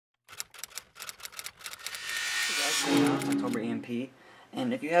Cydia, it's October EMP,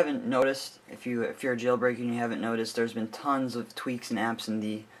 and if you haven't noticed, if you're a jailbreaker and you haven't noticed, there's been tons of tweaks and apps in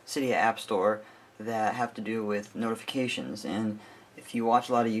the Cydia App Store that have to do with notifications. And if you watch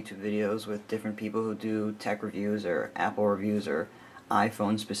a lot of YouTube videos with different people who do tech reviews or Apple reviews or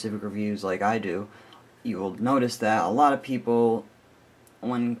iPhone specific reviews like I do, you will notice that a lot of people,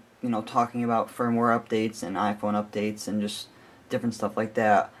 when talking about firmware updates and iPhone updates and just different stuff like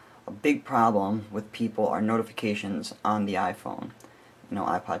that, a big problem with people are notifications on the iPhone,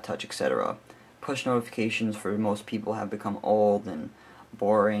 iPod Touch, etc. Push notifications for most people have become old and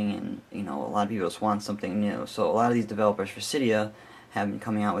boring, and a lot of people just want something new. So a lot of these developers for Cydia have been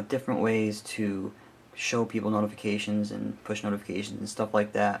coming out with different ways to show people notifications and push notifications and stuff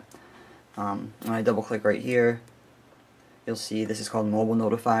like that. When I double click right here, you'll see this is called Mobile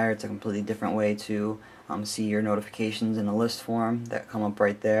Notifier. It's a completely different way to see your notifications in a list form that come up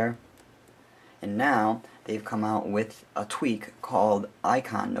right there. And now they've come out with a tweak called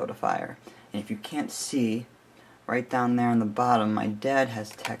IconNotifier. And if you can't see, right down there on the bottom, my dad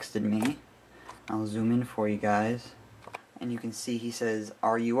has texted me. I'll zoom in for you guys. And you can see he says,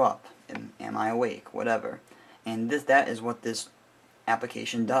 "Are you up? Am I awake?" Whatever. And that is what this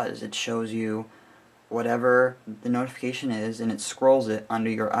application does. It shows you whatever the notification is, and it scrolls it under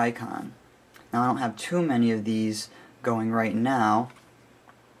your icon. Now I don't have too many of these going right now,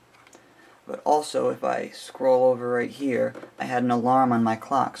 but also if I scroll over right here, I had an alarm on my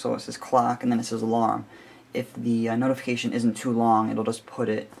clock. So it says clock and then it says alarm. If the notification isn't too long, it'll just put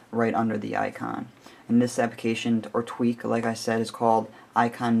it right under the icon. And this application or tweak, like I said, is called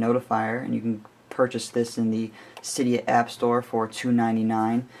IconNotifier, and you can purchase this in the Cydia App Store for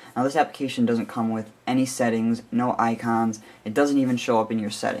 $2.99. Now this application doesn't come with any settings, no icons. It doesn't even show up in your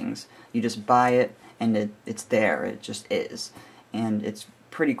settings. You just buy it and it's there. It just is, and it's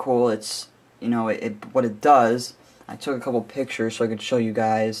pretty cool. It's what it does. I took a couple pictures so I could show you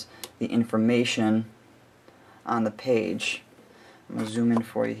guys the information on the page. I'm gonna zoom in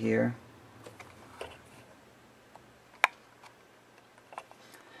for you here.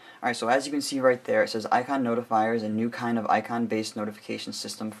 Alright, so as you can see right there, it says IconNotifier is a new kind of icon-based notification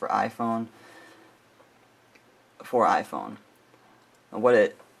system for iPhone.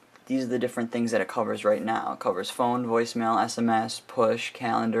 These are the different things that it covers right now. It covers phone, voicemail, SMS, push,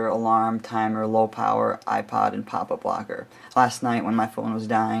 calendar, alarm, timer, low power, iPod, and pop-up blocker. Last night when my phone was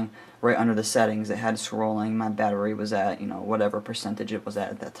dying, right under the settings, it had scrolling. My battery was at, whatever percentage it was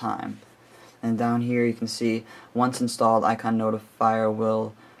at that time. And down here you can see, once installed, IconNotifier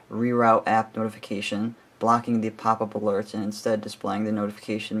will reroute app notification, blocking the pop-up alerts and instead displaying the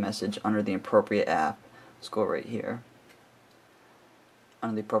notification message under the appropriate app. Let's go right here.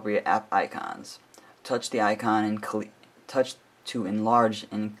 Under the appropriate app icons. Touch the icon and touch to enlarge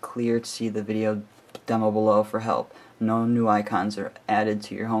and clear to see the video demo below for help. No new icons are added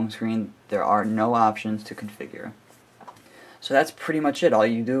to your home screen. There are no options to configure. So that's pretty much it. All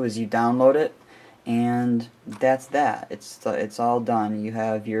you do is you download it, and that's that. It's all done. You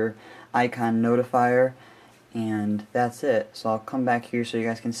have your IconNotifier, and that's it. So I'll come back here so you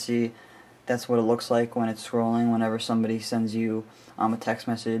guys can see that's what it looks like when it's scrolling. Whenever somebody sends you a text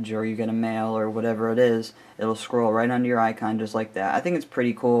message or you get a mail or whatever it is, it'll scroll right under your icon just like that. I think it's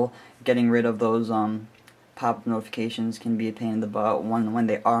pretty cool. Getting rid of those pop-up notifications can be a pain in the butt. When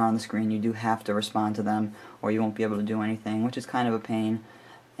they are on the screen, you do have to respond to them or you won't be able to do anything, which is kind of a pain.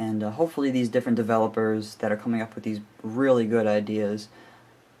 And hopefully these different developers that are coming up with these really good ideas,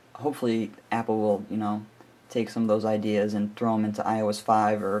 hopefully Apple will, take some of those ideas and throw them into iOS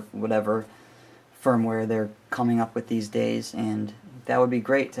 5 or whatever firmware they're coming up with these days, and that would be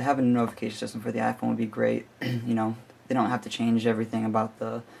great. To have a notification system for the iPhone would be great. They don't have to change everything about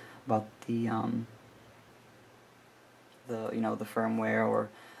the firmware or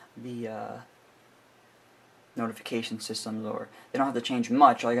the notification systems, or they don't have to change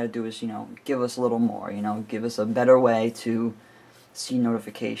much. All you got to do is give us a little more, give us a better way to see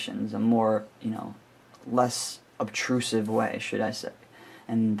notifications, a more less obtrusive way, should I say.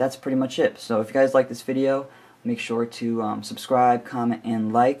 And that's pretty much it. So if you guys like this video, make sure to subscribe, comment,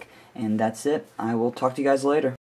 and like, and that's it. I will talk to you guys later.